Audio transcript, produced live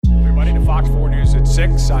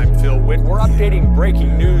6. I'm Phil Witt. We're updating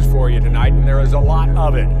breaking news for you tonight, and there is a lot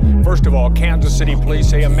of it. First of all, Kansas City police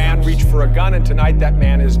say a man reached for a gun, and tonight that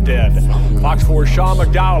man is dead. Fox 4's Sean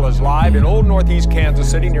McDowell is live in Old Northeast Kansas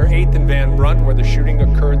City near 8th and Van Brunt, where the shooting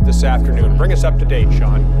occurred this afternoon. Bring us up to date,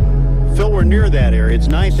 Sean. Phil, we're near that area. It's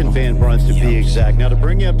 9th and Van Brunt to be exact. Now, to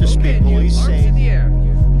bring you up to speed, police say... in the air,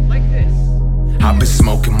 like this. I've been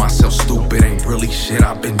smoking myself stupid, ain't really shit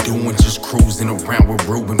I've been doing. Just cruising around with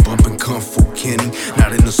Ruben, bumping Kung Fu Kenny.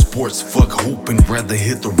 Not into sports, fuck hooping, rather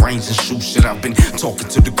hit the range and shoot shit. I've been talking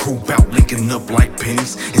to the crew about linking up like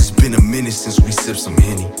pennies. It's been a minute since we sipped some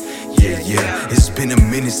Henny. Yeah, it's been a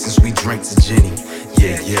minute since we drank to Jenny.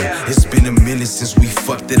 Yeah, it's been a minute since we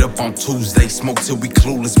fucked it up on Tuesday. Smoke till we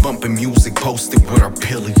clueless, bumping music, posted with our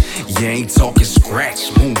pilly. Yeah, ain't talking scratch,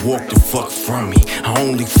 moonwalk the fuck from me. I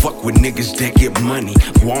only fuck with niggas that get money.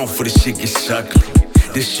 Go on for the shit gets ugly.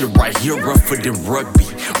 This shit right here rougher than rugby,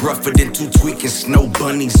 rougher than two tweaking snow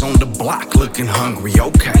bunnies on the block looking hungry.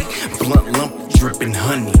 Okay, blunt lump dripping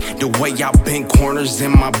honey. The way I bend corners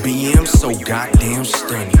in my BM so goddamn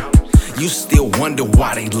stunning. You still wonder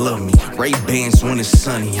why they love me. Ray-Bans when it's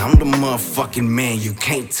sunny. I'm the motherfucking man, you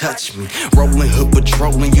can't touch me. Rolling hood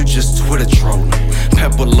patrolling, you just Twitter trolling.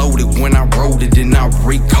 Pepper loaded when I wrote it and I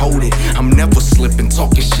recoded. I'm never slipping,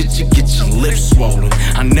 talking shit, you get your lips swollen.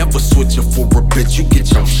 I never switch it for a bitch, you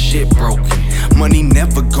get your shit broken. Money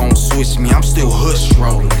never gon' switch me, I'm still hush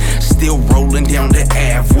rolling. Still rolling down the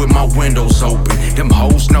Ave with my windows open. Them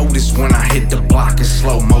hoes notice when I hit the block in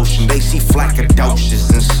slow motion. They see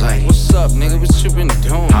Flakadocious and say, what's up, nigga? What you been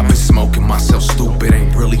doing? I've been smoking myself stupid,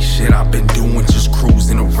 ain't really shit I've been doing. Just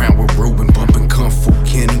cruising around with Ruben, bumping Kung Fu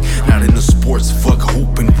Kenny. Not into sports, fuck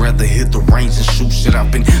hooping, rather hit the range and shoot shit.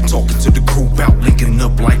 I've been talking to the crew about linking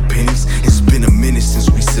up like pennies. It's been a minute since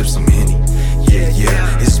we sipped some Henny.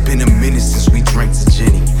 Yeah, it's been a minute since we drank to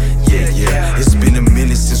Jenny. Yeah, it's been a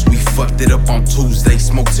minute since we fucked it up on Tuesday.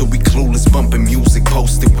 Smoke till we clueless, bumping music,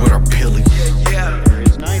 posted with our pilly.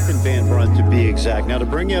 It's 9th and Van Brunt to be exact. Now, to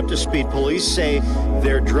bring you up to speed, police say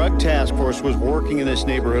their drug task force was working in this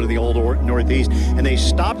neighborhood of the Old Northeast, and they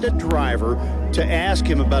stopped a driver to ask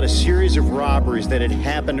him about a series of robberies that had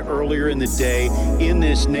happened earlier in the day in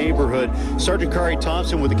this neighborhood. Sergeant Kari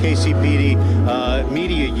Thompson with the KCPD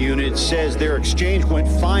media unit says their exchange went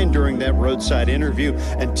fine during that roadside interview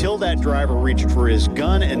until that driver reached for his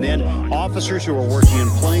gun, and then officers who were working in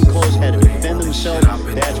plainclothes had to defend themselves.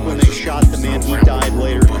 That's when they shot the man. He died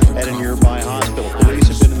later at a nearby hospital. Police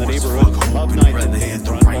have been in the neighborhood of 9th and Van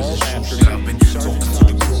Brunt all afternoon. Sergeant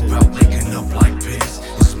Thompson said